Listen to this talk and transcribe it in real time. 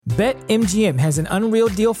BetMGM has an unreal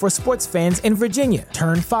deal for sports fans in Virginia.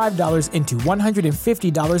 Turn $5 into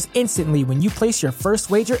 $150 instantly when you place your first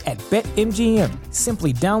wager at BetMGM.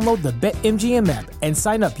 Simply download the BetMGM app and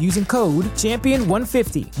sign up using code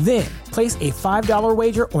Champion150. Then, place a $5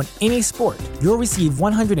 wager on any sport. You'll receive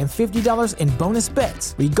 $150 in bonus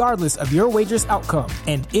bets, regardless of your wager's outcome.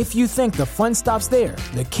 And if you think the fun stops there,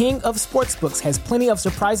 the King of Sportsbooks has plenty of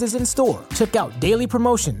surprises in store. Check out daily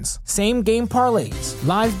promotions, same-game parlays,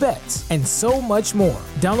 live bets, and so much more.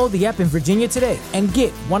 Download the app in Virginia today and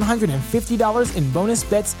get $150 in bonus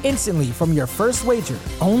bets instantly from your first wager.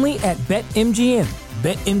 Only at BetMGM.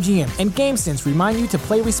 BetMGM and GameSense remind you to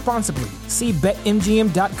play responsibly. See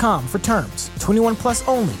BetMGM.com for terms. 21 plus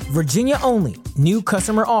only. Virginia only. New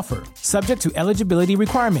customer offer. Subject to eligibility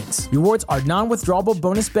requirements. Rewards are non-withdrawable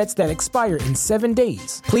bonus bets that expire in 7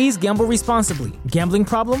 days. Please gamble responsibly. Gambling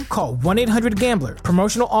problem? Call 1-800-GAMBLER.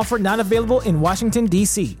 Promotional offer not available in Washington,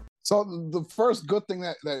 D.C. So the first good thing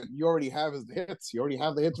that you already have is the hits. You already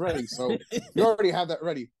have the hits ready. So you already have that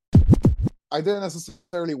ready. I didn't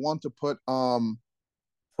necessarily want to put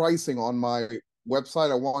pricing on my website.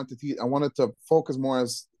 I wanted to focus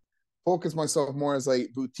myself more as a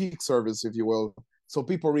boutique service, if you will. So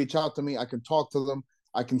people reach out to me, I can talk to them,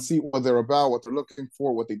 I can see what they're about, what they're looking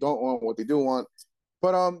for, what they don't want, what they do want.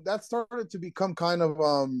 But that started to become kind of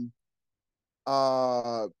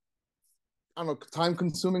I don't know, time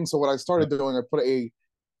consuming. So what I started doing, I put a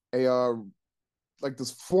like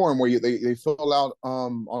this form where they fill out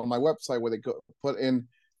on my website where they put in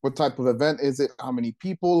what type of event is it, how many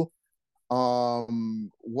people,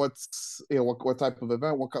 what type of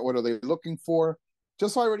event, what are they looking for,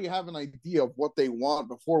 just so I already have an idea of what they want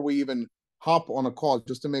before we even hop on a call,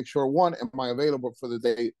 just to make sure, one, am I available for the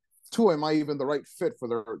day, two, am I even the right fit for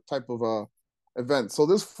their type of event. So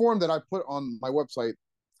this form that I put on my website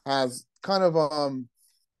has kind of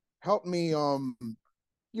helped me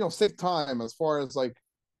save time, as far as like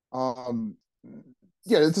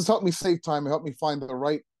it just helped me save time, it helped me find the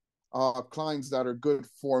right clients that are good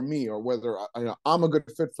for me, or whether I'm a good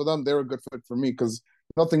fit for them, they're a good fit for me, because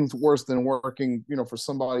nothing's worse than working for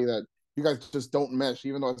somebody that you guys just don't mesh.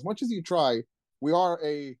 Even though as much as you try, we are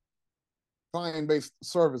a client-based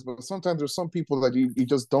service, but sometimes there's some people that you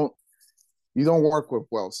just don't work with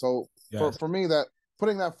well. So yes. for me, that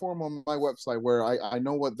putting that form on my website where I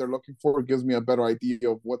know what they're looking for, gives me a better idea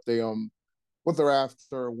of what they're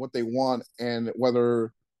after, what they want, and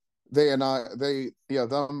whether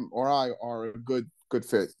them or I are a good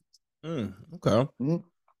fit. Okay. Mm-hmm.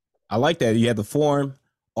 I like that. You have the form,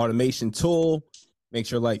 automation tool, makes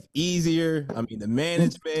your life easier. I mean, the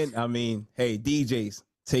management. I mean, hey, DJs,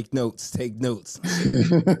 take notes.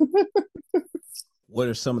 What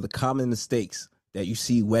are some of the common mistakes that you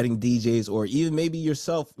see wedding DJs, or even maybe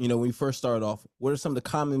yourself, when you first started off? What are some of the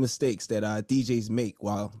common mistakes that DJs make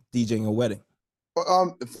while DJing a wedding?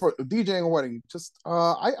 For DJing a wedding, just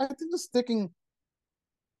I think just sticking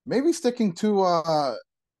to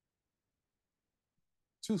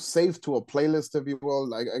too safe to a playlist, if you will.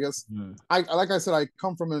 Like, I guess like I said, I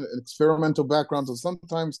come from an experimental background, so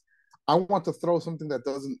sometimes I want to throw something that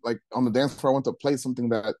doesn't, like, on the dance floor. I want to play something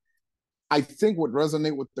that I think would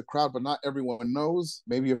resonate with the crowd, but not everyone knows.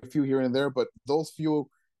 Maybe a few here and there, but those few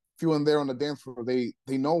in there on the dance floor, they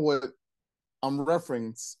know what I'm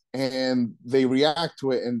referencing, and they react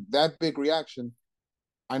to it, and that big reaction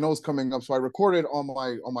I know is coming up. So I recorded on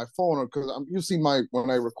my phone, or because you see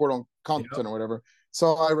when I record on content or whatever.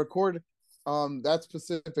 So I record that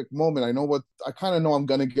specific moment. I kind of know I'm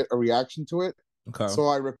gonna get a reaction to it. Okay. So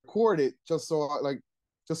I record it just so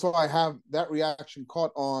I have that reaction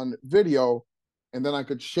caught on video, and then I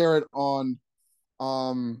could share it on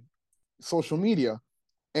social media.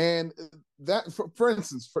 And that, for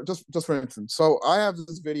instance, so I have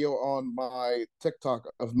this video on my TikTok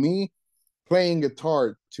of me playing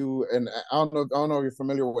guitar to, and I don't know if you're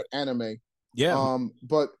familiar with anime. Yeah.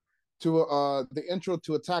 But to the intro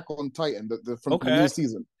to Attack on Titan, from the new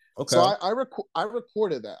season. Okay. So I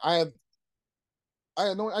recorded that. I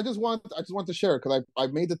just want to share it, because I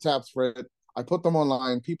made the tabs for it. I put them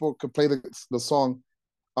online. People could play the song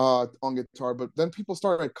on guitar, but then people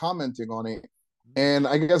started commenting on it. And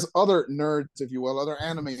I guess other nerds, if you will, other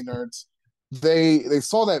anime nerds, they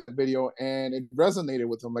saw that video and it resonated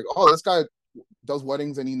with them. Like, oh, this guy does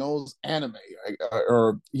weddings and he knows anime,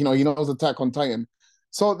 or he knows Attack on Titan.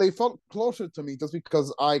 So they felt closer to me just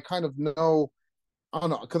because I kind of know, I don't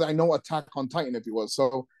know, because I know Attack on Titan, if you will.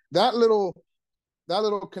 So that little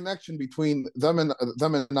connection between them and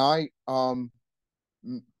I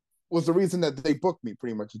was the reason that they booked me,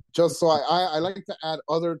 pretty much. Just so I like to add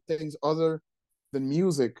other things other than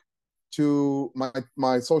music to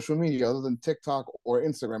my social media other than TikTok or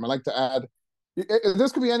Instagram. I like to add.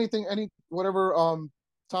 This could be anything, any whatever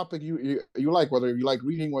topic you like, whether you like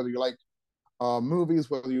reading, whether you like movies,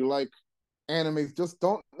 whether you like anime. Just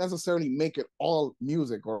don't necessarily make it all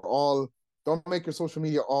music or all. Don't make your social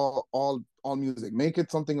media all music. Make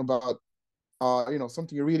it something about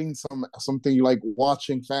something you're reading, something you like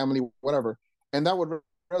watching, family, whatever, and that would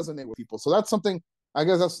resonate with people. So that's something. I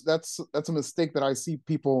guess that's a mistake that I see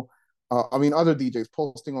people. Other DJs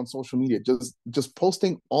posting on social media, just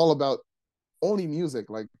posting all about only music.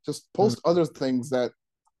 Like just post other things that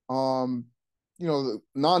non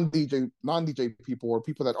DJ people or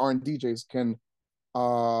people that aren't DJs can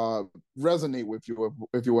resonate with you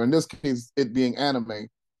if you were, in this case, it being anime.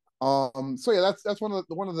 So yeah, that's one of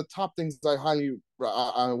the top things I highly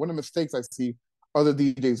one of the mistakes I see other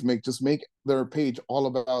DJs make. Just make their page all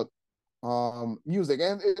about music,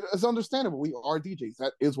 and it's understandable. We are DJs,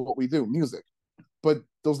 that is what we do, music. But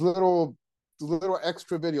those little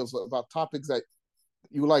extra videos about topics that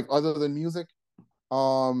you like other than music,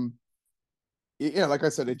 yeah, like I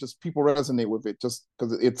said, it just, people resonate with it just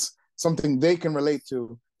because it's something they can relate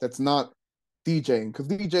to. That's not DJing, because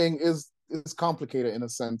DJing is complicated in a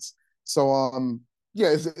sense. So yeah,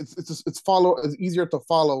 it's easier to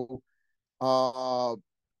follow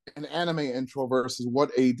an anime intro versus what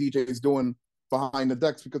a DJ is doing behind the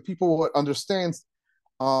decks, because people would understand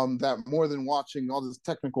that more than watching all this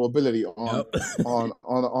technical ability on Yep. on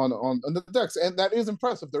the decks, and that is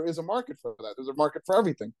impressive. There is a market for that. There's a market for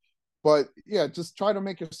everything, but yeah, just try to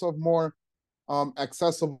make yourself more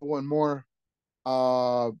accessible and more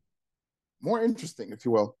interesting, if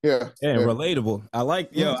you will. Yeah, And yeah, relatable. I like,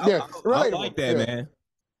 yeah, I relatable. like that, Yeah. man.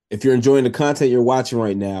 If you're enjoying the content you're watching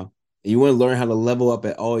right now and you want to learn how to level up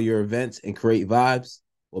at all your events and create vibes,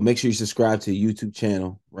 well, make sure you subscribe to the YouTube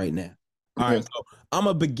channel right now. All Yeah. right, so I'm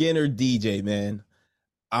a beginner DJ, man.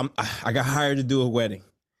 I got hired to do a wedding.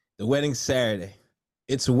 The wedding's Saturday.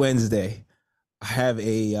 It's Wednesday. I have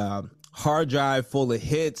a hard drive full of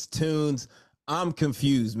hits, tunes. I'm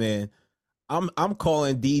confused, man. I'm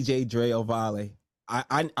calling DJ Dre Ovale.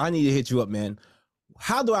 I need to hit you up, man.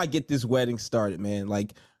 How do I get this wedding started, man?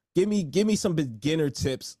 Like, give me some beginner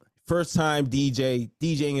tips. First time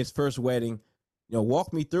DJing his first wedding.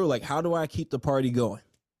 Walk me through. Like, how do I keep the party going?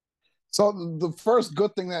 So the first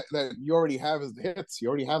good thing that you already have is the hits. You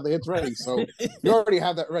already have the hits ready. So you already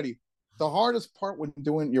have that ready. The hardest part when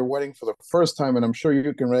doing your wedding for the first time, and I'm sure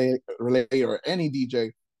you can relate, or any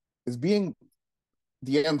DJ, is being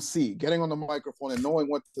the MC, getting on the microphone and knowing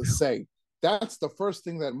what to say. That's the first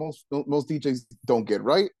thing that most DJs don't get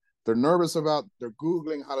right. They're nervous about. They're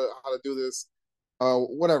googling how to do this,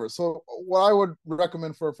 whatever. So what I would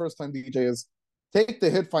recommend for a first time DJ is take the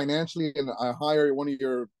hit financially and hire one of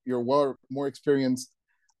your more experienced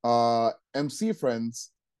MC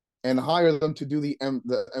friends and hire them to do the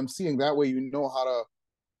MCing. That way, you know how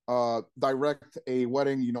to direct a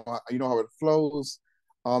wedding. You know how it flows.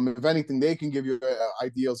 If anything, they can give you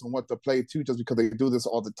ideas on what to play too, just because they do this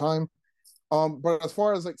all the time. But as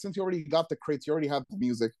far as, like, since you already got the crates, you already have the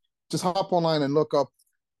music, just hop online and look up,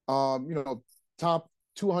 top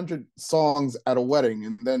 200 songs at a wedding,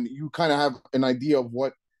 and then you kind of have an idea of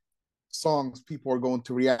what songs people are going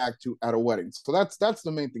to react to at a wedding. So that's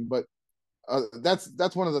the main thing. But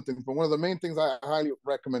that's one of the things. But one of the main things I highly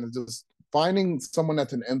recommend is just finding someone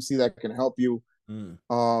that's an MC that can help you,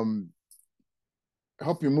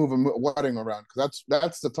 help you move a wedding around, because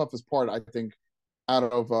that's the toughest part, I think, out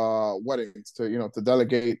of weddings, to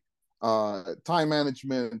delegate time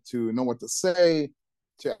management, to know what to say,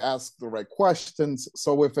 to ask the right questions.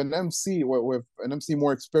 So with an MC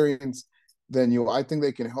more experienced than you, I think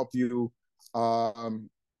they can help you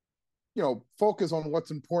focus on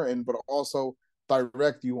what's important, but also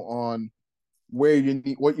direct you on what you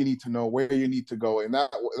need to know, where you need to go. And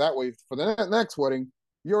that way, for the next wedding,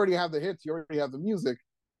 you already have the hits, you already have the music.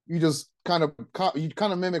 You just kind of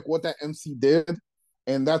mimic what that MC did,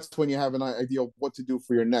 and that's when you have an idea of what to do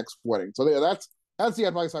for your next wedding. So that's the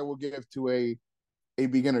advice I will give to a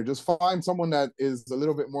beginner. Just find someone that is a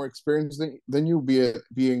little bit more experienced than you, be it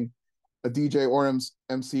being a DJ or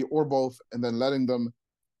MC or both, and then letting them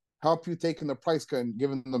help you taking the price cut and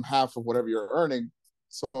giving them half of whatever you're earning.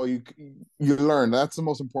 So you learn. That's the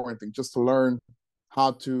most important thing, just to learn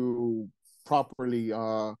how to properly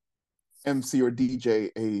MC or DJ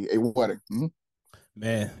a wedding. Mm-hmm.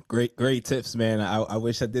 Man, great tips, man. I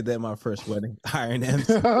wish I did that in my first wedding. Hiring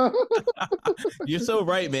MC. You're so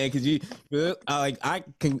right, man. Because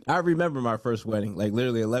I remember my first wedding, like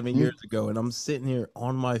literally 11 years ago, and I'm sitting here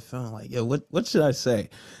on my phone, like, yo, what should I say?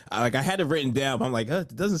 I had it written down. But I'm like,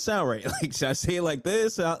 it doesn't sound right. Like, should I say it like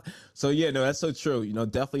this? So yeah, no, that's so true.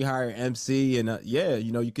 Definitely hire an MC, and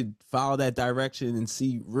you could follow that direction and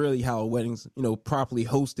see really how a wedding's properly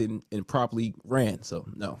hosted and properly ran. So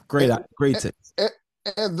no, great tips.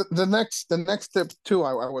 And the next tip too,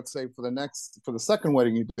 I would say for the second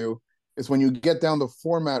wedding you do is when you get down the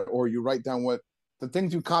format or you write down what the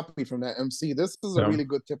things you copied from that MC. This is a really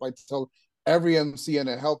good tip I tell every MC, and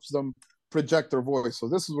it helps them project their voice. So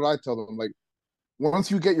this is what I tell them: like, once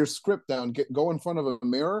you get your script down, go in front of a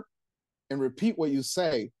mirror and repeat what you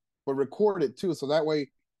say, but record it too, so that way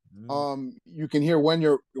you can hear when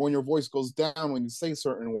your voice goes down when you say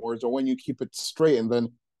certain words or when you keep it straight, and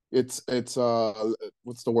then it's what's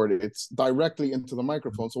the word? It's directly into the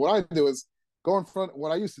microphone. So what I do is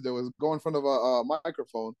what I used to do is go in front of a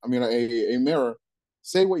microphone. I mean, a mirror.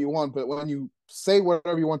 Say what you want, but when you say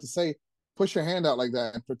whatever you want to say, push your hand out like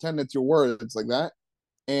that and pretend it's your words like that.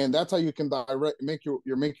 And that's how you can make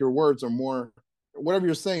your words or more, whatever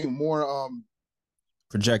you're saying, more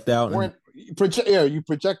project out. You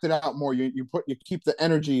project it out more. You keep the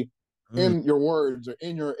energy in your words or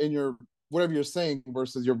in your whatever you're saying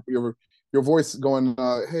versus your voice going,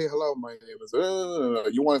 hey, hello, my name is,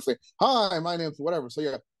 you want to say, hi, my name's whatever. So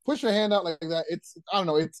yeah, push your hand out like that. I don't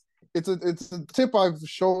know, it's a tip I've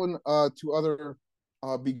shown to other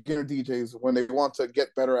beginner DJs when they want to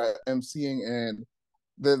get better at emceeing, and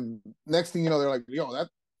the next thing you know, they're like, yo, that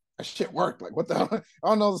shit worked. Like, what the hell? I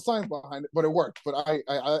don't know the science behind it, but it worked. But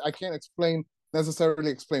I can't necessarily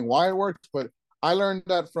explain why it worked, but I learned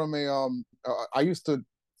that from I used to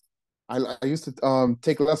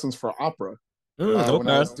take lessons for opera when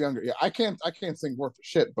I was younger. Yeah, I can't sing worth a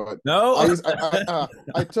shit, but no,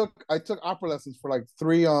 I took opera lessons for like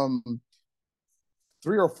 3 or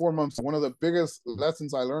 4 months. One of the biggest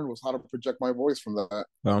lessons I learned was how to project my voice from that.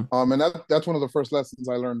 And that's one of the first lessons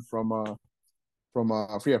I learned from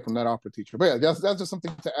that opera teacher. But yeah, that's just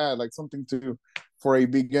something to add, like something for a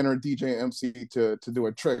beginner DJ MC to do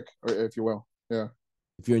a trick, or if you will. Yeah.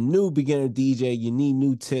 If you're a new beginner DJ, you need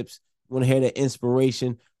new tips. You want to hear that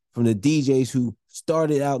inspiration from the DJs who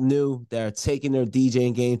started out new, that are taking their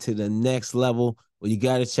DJing game to the next level. Well, you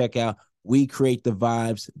got to check out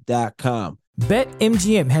WeCreateTheVibes.com.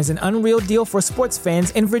 BetMGM has an unreal deal for sports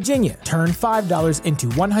fans in Virginia. Turn $5 into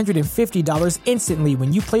 $150 instantly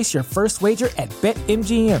when you place your first wager at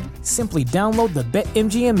BetMGM. Simply download the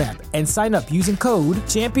BetMGM app and sign up using code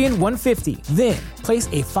Champion150. Then, place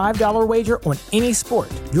a $5 wager on any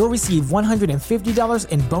sport. You'll receive $150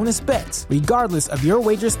 in bonus bets, regardless of your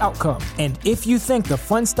wager's outcome. And if you think the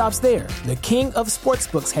fun stops there, the king of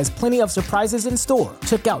sportsbooks has plenty of surprises in store.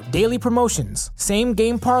 Check out daily promotions,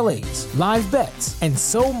 same-game parlays, live bets, and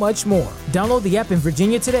so much more. Download the app in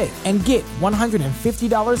Virginia today and get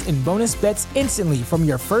 $150 in bonus bets instantly from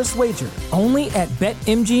your first wager. Only at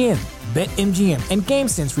BetMGM. BetMGM and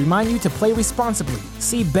GameSense remind you to play responsibly.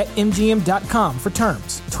 See BetMGM.com for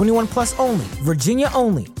terms. 21 plus only. Virginia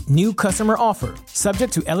only. New customer offer.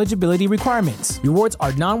 Subject to eligibility requirements. Rewards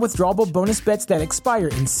are non-withdrawable bonus bets that expire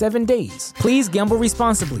in 7 days. Please gamble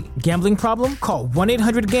responsibly. Gambling problem? Call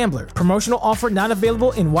 1-800-GAMBLER. Promotional offer not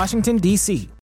available in Washington, D.C.